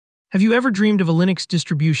Have you ever dreamed of a Linux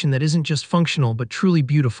distribution that isn't just functional but truly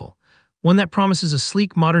beautiful? One that promises a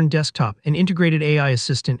sleek modern desktop, an integrated AI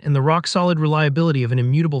assistant, and the rock-solid reliability of an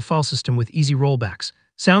immutable file system with easy rollbacks.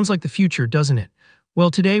 Sounds like the future, doesn't it? Well,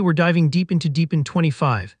 today we're diving deep into Deepin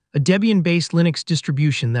 25, a Debian-based Linux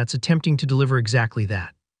distribution that's attempting to deliver exactly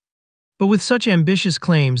that. But with such ambitious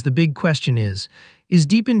claims, the big question is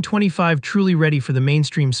Deepin 25 truly ready for the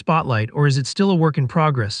mainstream spotlight, or is it still a work in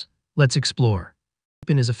progress? Let's explore.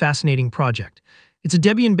 Deepin is a fascinating project. It's a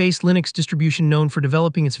Debian-based Linux distribution known for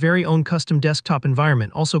developing its very own custom desktop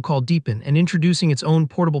environment, also called Deepin, and introducing its own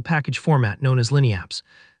portable package format known as Linyaps.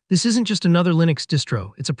 This isn't just another Linux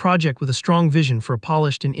distro, it's a project with a strong vision for a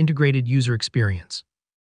polished and integrated user experience.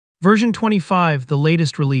 Version 25, the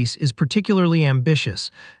latest release, is particularly ambitious,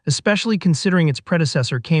 especially considering its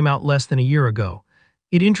predecessor came out less than a year ago.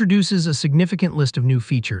 It introduces a significant list of new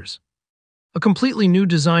features. A completely new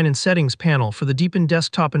design and settings panel for the Deepin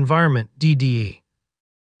Desktop Environment (DDE).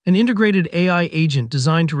 An integrated AI agent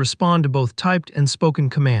designed to respond to both typed and spoken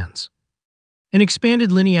commands. An expanded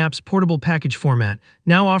Linyaps portable package format,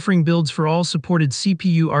 now offering builds for all supported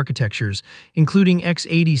CPU architectures, including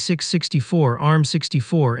x86-64,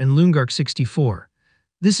 ARM64, and LUNGARC64.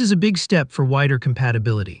 This is a big step for wider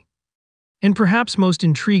compatibility. And perhaps most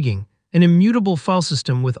intriguing, an immutable file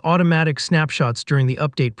system with automatic snapshots during the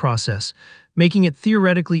update process, making it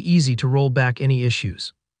theoretically easy to roll back any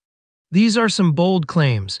issues. These are some bold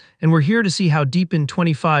claims, and we're here to see how Deepin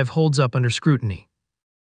 25 holds up under scrutiny.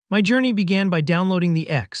 My journey began by downloading the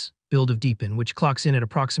X build of Deepin, which clocks in at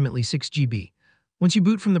approximately 6 GB. Once you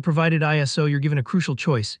boot from the provided ISO, you're given a crucial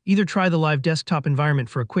choice: either try the live desktop environment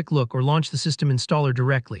for a quick look or launch the system installer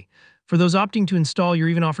directly. For those opting to install, you're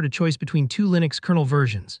even offered a choice between two Linux kernel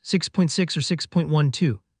versions, 6.6 or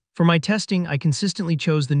 6.12. For my testing, I consistently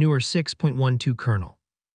chose the newer 6.12 kernel.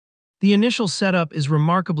 The initial setup is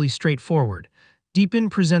remarkably straightforward. Deepin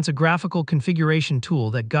presents a graphical configuration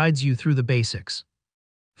tool that guides you through the basics.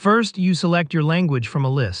 First, you select your language from a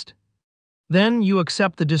list. Then, you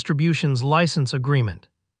accept the distribution's license agreement.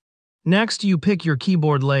 Next, you pick your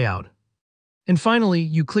keyboard layout. And finally,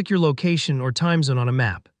 you click your location or time zone on a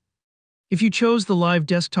map. If you chose the live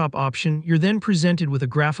desktop option, you're then presented with a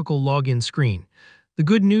graphical login screen. The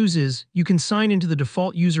good news is, you can sign into the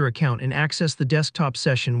default user account and access the desktop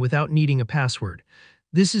session without needing a password.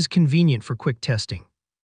 This is convenient for quick testing.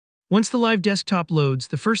 Once the live desktop loads,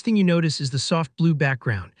 the first thing you notice is the soft blue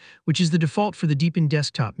background, which is the default for the Deepin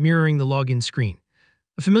desktop, mirroring the login screen.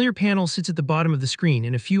 A familiar panel sits at the bottom of the screen,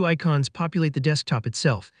 and a few icons populate the desktop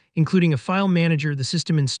itself, including a file manager, the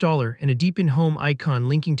system installer, and a Deepin home icon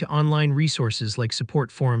linking to online resources like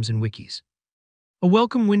support forums and wikis. A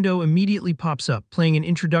welcome window immediately pops up, playing an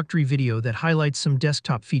introductory video that highlights some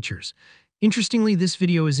desktop features. Interestingly, this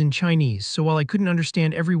video is in Chinese, so while I couldn't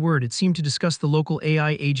understand every word, it seemed to discuss the local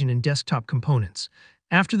AI agent and desktop components.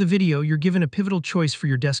 After the video, you're given a pivotal choice for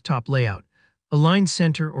your desktop layout: align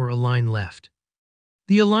center or align left.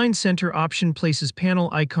 The align center option places panel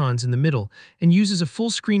icons in the middle and uses a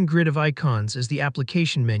full-screen grid of icons as the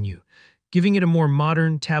application menu, giving it a more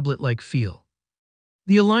modern, tablet-like feel.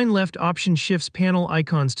 The Align Left option shifts panel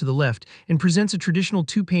icons to the left and presents a traditional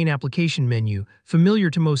two-pane application menu, familiar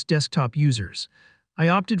to most desktop users. I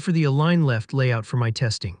opted for the Align Left layout for my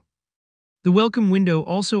testing. The welcome window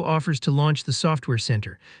also offers to launch the Software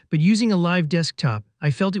Center, but using a live desktop,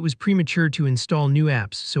 I felt it was premature to install new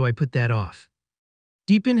apps, so I put that off.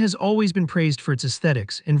 Deepin has always been praised for its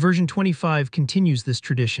aesthetics, and version 25 continues this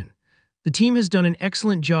tradition. The team has done an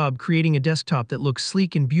excellent job creating a desktop that looks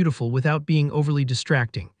sleek and beautiful without being overly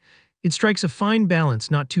distracting. It strikes a fine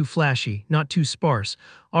balance, not too flashy, not too sparse,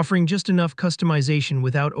 offering just enough customization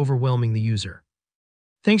without overwhelming the user.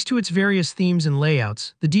 Thanks to its various themes and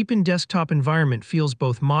layouts, the Deepin desktop environment feels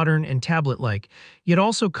both modern and tablet-like, yet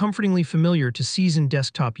also comfortingly familiar to seasoned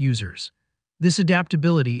desktop users. This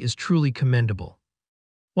adaptability is truly commendable.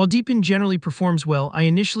 While Deepin generally performs well, I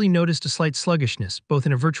initially noticed a slight sluggishness, both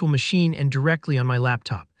in a virtual machine and directly on my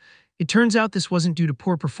laptop. It turns out this wasn't due to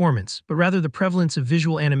poor performance, but rather the prevalence of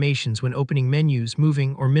visual animations when opening menus,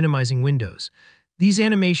 moving, or minimizing windows. These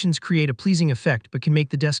animations create a pleasing effect but can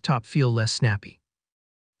make the desktop feel less snappy.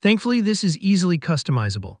 Thankfully, this is easily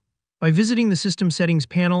customizable. By visiting the System Settings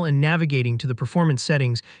panel and navigating to the Performance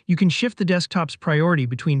settings, you can shift the desktop's priority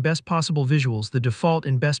between best possible visuals, the default,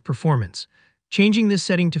 and best performance. Changing this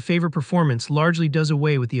setting to favor performance largely does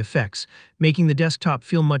away with the effects, making the desktop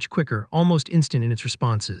feel much quicker, almost instant in its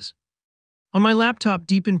responses. On my laptop,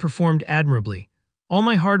 Deepin performed admirably. All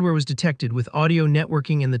my hardware was detected, with audio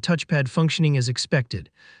networking and the touchpad functioning as expected.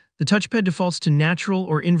 The touchpad defaults to natural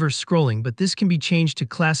or inverse scrolling, but this can be changed to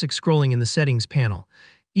classic scrolling in the settings panel.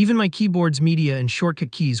 Even my keyboard's media and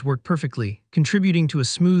shortcut keys worked perfectly, contributing to a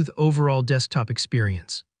smooth overall desktop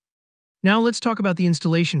experience. Now let's talk about the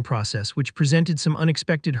installation process, which presented some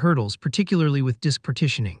unexpected hurdles, particularly with disk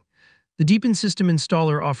partitioning. The Deepin System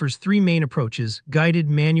Installer offers three main approaches: guided,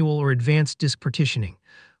 manual, or advanced disk partitioning.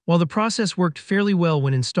 While the process worked fairly well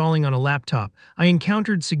when installing on a laptop, I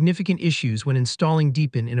encountered significant issues when installing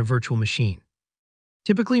Deepin in a virtual machine.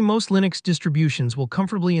 Typically, most Linux distributions will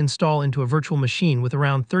comfortably install into a virtual machine with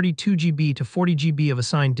around 32 GB to 40 GB of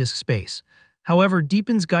assigned disk space. However,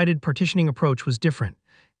 Deepin's guided partitioning approach was different.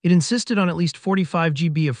 It insisted on at least 45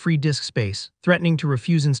 GB of free disk space, threatening to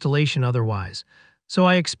refuse installation otherwise. So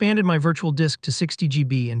I expanded my virtual disk to 60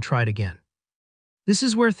 GB and tried again. This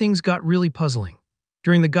is where things got really puzzling.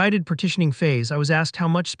 During the guided partitioning phase, I was asked how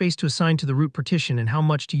much space to assign to the root partition and how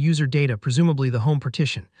much to user data, presumably the home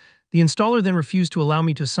partition. The installer then refused to allow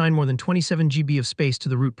me to assign more than 27 GB of space to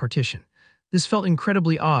the root partition. This felt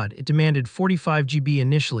incredibly odd. It demanded 45 GB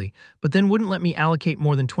initially, but then wouldn't let me allocate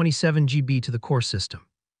more than 27 GB to the core system.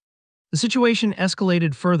 The situation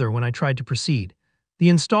escalated further when I tried to proceed. The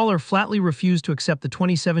installer flatly refused to accept the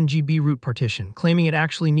 27 GB root partition, claiming it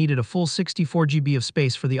actually needed a full 64 GB of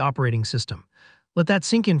space for the operating system. Let that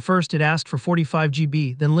sink in. First, it asked for 45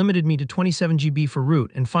 GB, then limited me to 27 GB for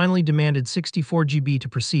root, and finally demanded 64 GB to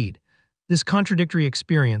proceed. This contradictory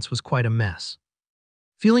experience was quite a mess.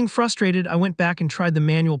 Feeling frustrated, I went back and tried the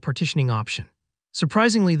manual partitioning option.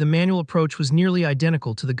 Surprisingly, the manual approach was nearly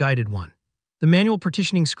identical to the guided one. The manual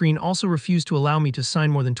partitioning screen also refused to allow me to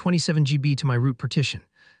assign more than 27 GB to my root partition.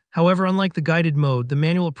 However, unlike the guided mode, the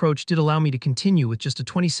manual approach did allow me to continue with just a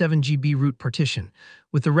 27 GB root partition,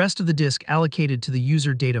 with the rest of the disk allocated to the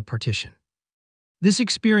user data partition. This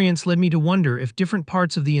experience led me to wonder if different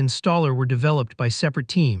parts of the installer were developed by separate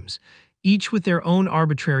teams, each with their own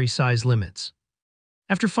arbitrary size limits.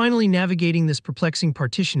 After finally navigating this perplexing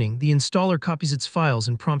partitioning, the installer copies its files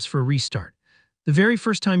and prompts for a restart. The very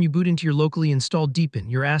first time you boot into your locally installed Deepin,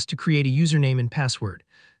 you're asked to create a username and password.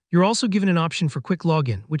 You're also given an option for quick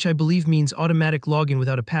login, which I believe means automatic login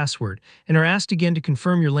without a password, and are asked again to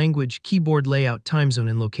confirm your language, keyboard layout, time zone,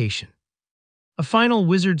 and location. A final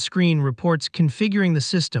wizard screen reports configuring the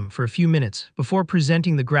system for a few minutes before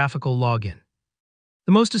presenting the graphical login.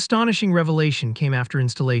 The most astonishing revelation came after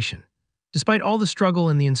installation. Despite all the struggle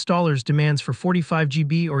and the installer's demands for 45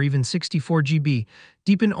 GB or even 64 GB,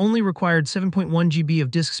 Deepin only required 7.1 GB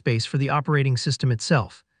of disk space for the operating system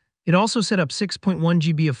itself. It also set up 6.1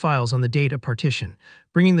 GB of files on the data partition,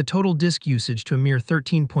 bringing the total disk usage to a mere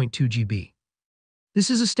 13.2 GB.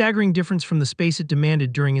 This is a staggering difference from the space it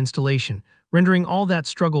demanded during installation, rendering all that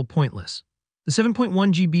struggle pointless. The 7.1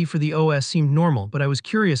 GB for the OS seemed normal, but I was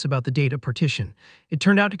curious about the data partition. It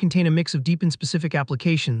turned out to contain a mix of Deepin-specific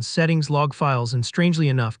applications, settings, log files, and strangely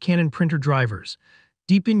enough, Canon printer drivers.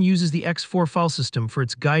 Deepin uses the X4 file system for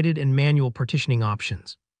its guided and manual partitioning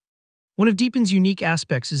options. One of Deepin's unique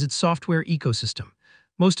aspects is its software ecosystem.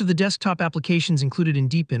 Most of the desktop applications included in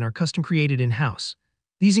Deepin are custom-created in-house.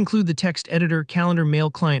 These include the text editor, calendar,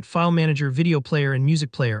 mail client, file manager, video player, and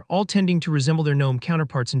music player, all tending to resemble their GNOME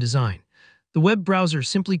counterparts in design. The web browser,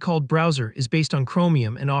 simply called Browser, is based on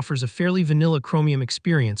Chromium and offers a fairly vanilla Chromium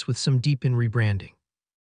experience with some Deepin rebranding.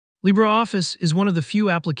 LibreOffice is one of the few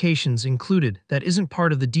applications included that isn't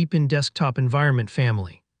part of the Deepin Desktop Environment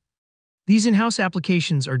family. These in-house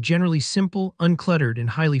applications are generally simple, uncluttered,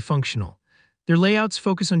 and highly functional. Their layouts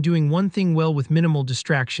focus on doing one thing well with minimal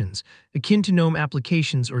distractions, akin to GNOME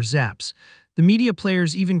applications or Zaps. The media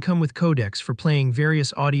players even come with codecs for playing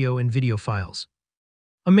various audio and video files.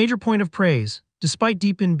 A major point of praise: despite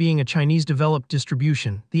Deepin being a Chinese-developed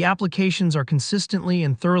distribution, the applications are consistently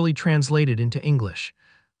and thoroughly translated into English.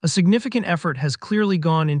 A significant effort has clearly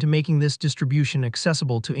gone into making this distribution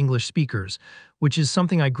accessible to English speakers, which is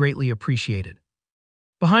something I greatly appreciated.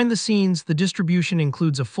 Behind the scenes, the distribution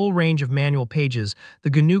includes a full range of manual pages, the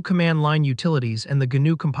GNU command line utilities, and the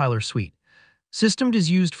GNU compiler suite. Systemd is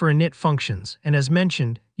used for init functions, and as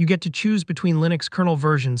mentioned, you get to choose between Linux kernel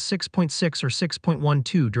versions 6.6 or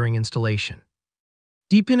 6.12 during installation.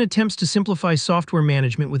 Deepin attempts to simplify software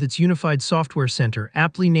management with its unified software center,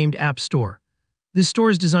 aptly named App Store. This store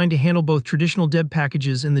is designed to handle both traditional deb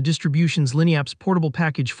packages and the distribution's Linyaps portable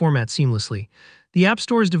package format seamlessly. The App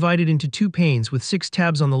Store is divided into two panes with 6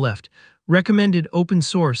 tabs on the left: Recommended, Open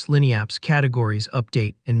Source, Linyaps, Categories,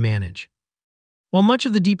 Update, and Manage. While much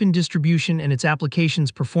of the Deepin distribution and its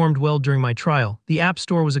applications performed well during my trial, the App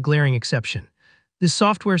Store was a glaring exception. This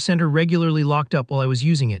software center regularly locked up while I was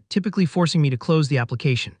using it, typically forcing me to close the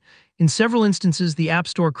application. In several instances, the App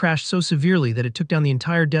Store crashed so severely that it took down the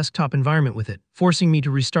entire desktop environment with it, forcing me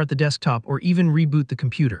to restart the desktop or even reboot the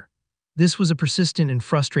computer. This was a persistent and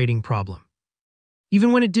frustrating problem.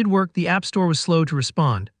 Even when it did work, the App Store was slow to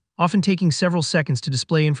respond, often taking several seconds to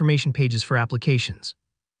display information pages for applications.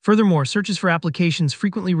 Furthermore, searches for applications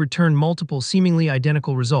frequently returned multiple, seemingly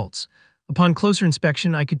identical results. Upon closer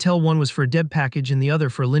inspection, I could tell one was for a Deb package and the other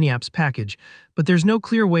for a Linyaps package, but there's no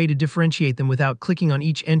clear way to differentiate them without clicking on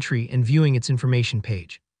each entry and viewing its information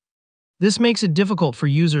page. This makes it difficult for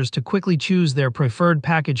users to quickly choose their preferred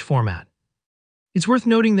package format. It's worth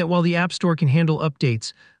noting that while the App Store can handle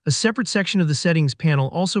updates, a separate section of the settings panel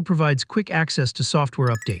also provides quick access to software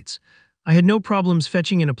updates. I had no problems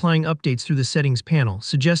fetching and applying updates through the settings panel,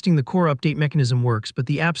 suggesting the core update mechanism works, but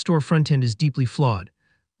the App Store frontend is deeply flawed.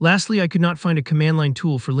 Lastly, I could not find a command line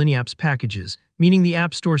tool for Linyaps packages, meaning the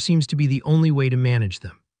App Store seems to be the only way to manage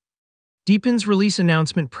them. Deepin's release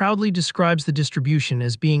announcement proudly describes the distribution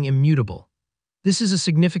as being immutable. This is a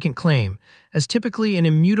significant claim, as typically an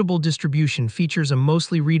immutable distribution features a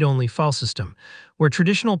mostly read-only file system, where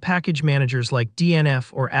traditional package managers like DNF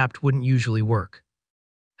or apt wouldn't usually work.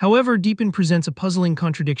 However, Deepin presents a puzzling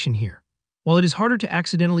contradiction here. While it is harder to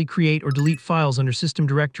accidentally create or delete files under system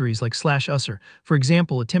directories like /usr, for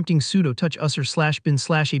example, attempting sudo touch usr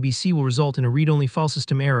 /bin/abc will result in a read-only file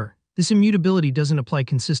system error, this immutability doesn't apply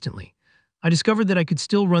consistently. I discovered that I could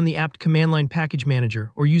still run the apt command line package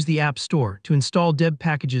manager or use the App Store to install deb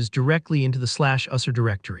packages directly into the /usr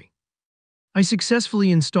directory. I successfully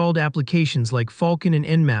installed applications like Falcon and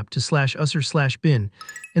Nmap to /usr/bin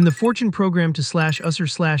and the Fortune program to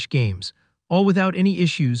 /usr/games, all without any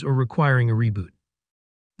issues or requiring a reboot.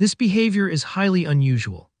 This behavior is highly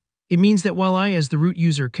unusual. It means that while I, as the root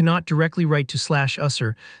user, cannot directly write to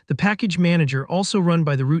 /usr, the package manager, also run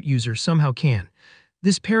by the root user, somehow can.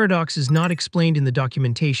 This paradox is not explained in the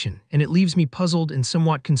documentation, and it leaves me puzzled and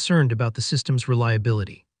somewhat concerned about the system's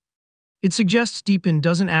reliability. It suggests Deepin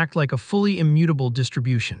doesn't act like a fully immutable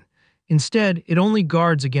distribution. Instead, it only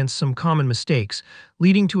guards against some common mistakes,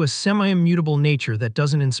 leading to a semi-immutable nature that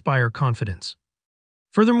doesn't inspire confidence.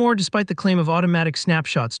 Furthermore, despite the claim of automatic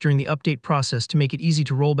snapshots during the update process to make it easy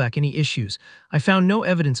to roll back any issues, I found no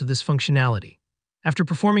evidence of this functionality. After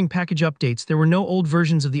performing package updates, there were no old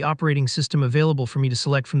versions of the operating system available for me to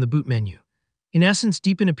select from the boot menu. In essence,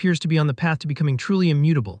 Deepin appears to be on the path to becoming truly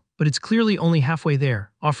immutable, but it's clearly only halfway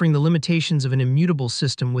there, offering the limitations of an immutable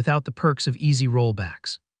system without the perks of easy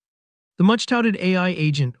rollbacks. The much-touted AI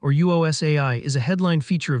agent, or UOS AI, is a headline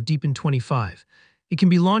feature of Deepin 25. It can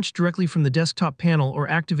be launched directly from the desktop panel or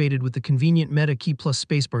activated with the convenient Meta key plus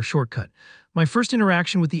spacebar shortcut. My first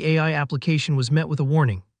interaction with the AI application was met with a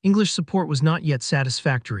warning. English support was not yet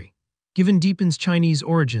satisfactory. Given Deepin's Chinese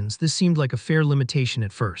origins, this seemed like a fair limitation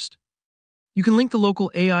at first. You can link the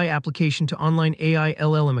local AI application to online AI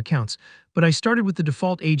LLM accounts, but I started with the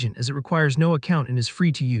default agent as it requires no account and is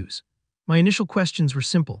free to use. My initial questions were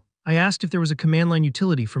simple. I asked if there was a command line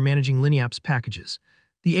utility for managing Linyaps packages.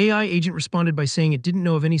 The AI agent responded by saying it didn't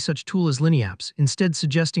know of any such tool as Linyaps, instead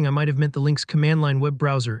suggesting I might have meant the Link's command line web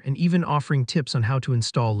browser and even offering tips on how to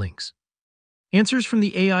install Links. Answers from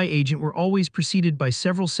the AI agent were always preceded by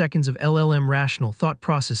several seconds of LLM rational thought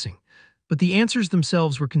processing, but the answers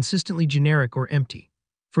themselves were consistently generic or empty.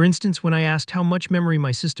 For instance, when I asked how much memory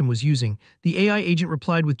my system was using, the AI agent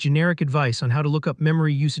replied with generic advice on how to look up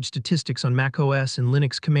memory usage statistics on macOS and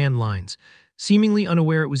Linux command lines, seemingly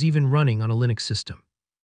unaware it was even running on a Linux system.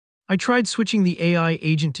 I tried switching the AI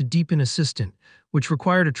agent to Deepin Assistant, which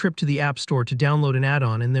required a trip to the App Store to download an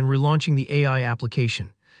add-on and then relaunching the AI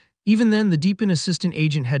application. Even then, the Deepin Assistant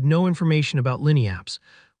agent had no information about Linyaps.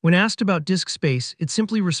 When asked about disk space, it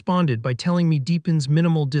simply responded by telling me Deepin's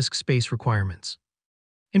minimal disk space requirements.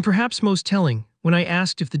 And perhaps most telling, when I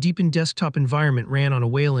asked if the Deepin Desktop Environment ran on a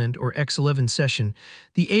Wayland or X11 session,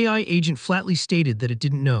 the AI agent flatly stated that it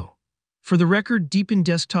didn't know. For the record, Deepin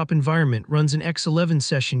Desktop Environment runs an X11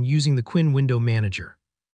 session using the Quinn window manager.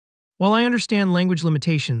 While I understand language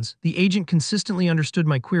limitations, the agent consistently understood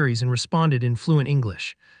my queries and responded in fluent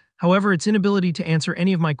English. However, its inability to answer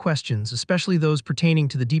any of my questions, especially those pertaining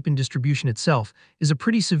to the Deepin distribution itself, is a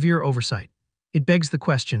pretty severe oversight. It begs the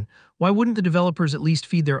question, why wouldn't the developers at least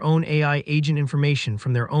feed their own AI agent information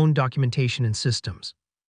from their own documentation and systems?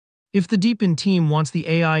 If the Deepin team wants the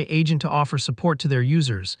AI agent to offer support to their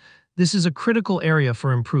users, this is a critical area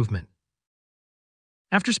for improvement.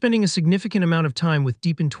 After spending a significant amount of time with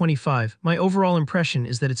Deepin 25, my overall impression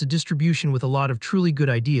is that it's a distribution with a lot of truly good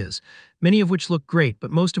ideas, many of which look great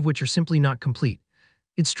but most of which are simply not complete.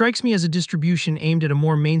 It strikes me as a distribution aimed at a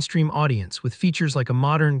more mainstream audience with features like a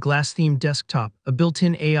modern, glass-themed desktop, a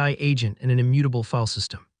built-in AI agent, and an immutable file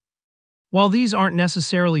system. While these aren't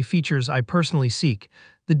necessarily features I personally seek,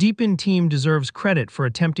 the Deepin team deserves credit for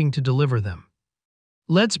attempting to deliver them.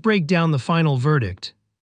 Let's break down the final verdict.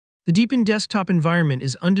 The Deepin Desktop Environment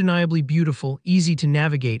is undeniably beautiful, easy to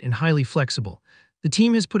navigate, and highly flexible. The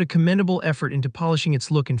team has put a commendable effort into polishing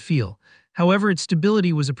its look and feel. However, its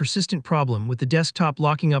stability was a persistent problem, with the desktop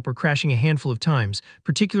locking up or crashing a handful of times,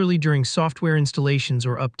 particularly during software installations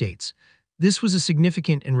or updates. This was a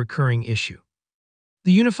significant and recurring issue.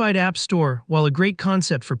 The Unified App Store, while a great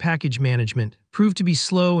concept for package management, proved to be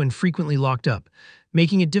slow and frequently locked up,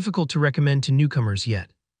 making it difficult to recommend to newcomers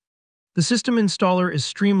yet. The system installer is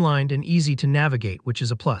streamlined and easy to navigate, which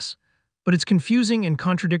is a plus. But its confusing and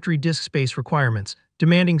contradictory disk space requirements,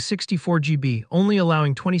 demanding 64 GB, only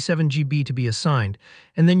allowing 27 GB to be assigned,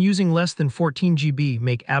 and then using less than 14 GB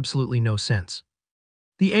make absolutely no sense.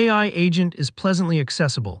 The AI agent is pleasantly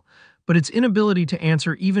accessible, but its inability to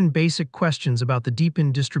answer even basic questions about the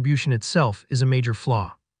Deepin distribution itself is a major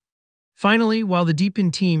flaw. Finally, while the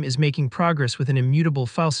Deepin team is making progress with an immutable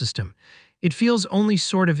file system, it feels only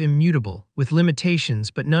sort of immutable, with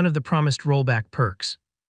limitations but none of the promised rollback perks.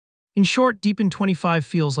 In short, Deepin 25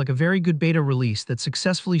 feels like a very good beta release that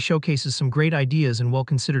successfully showcases some great ideas and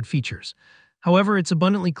well-considered features. However, it's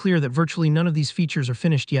abundantly clear that virtually none of these features are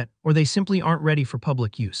finished yet, or they simply aren't ready for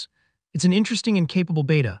public use. It's an interesting and capable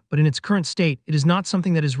beta, but in its current state, it is not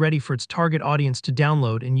something that is ready for its target audience to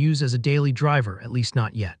download and use as a daily driver, at least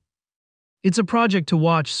not yet. It's a project to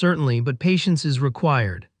watch, certainly, but patience is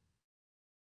required.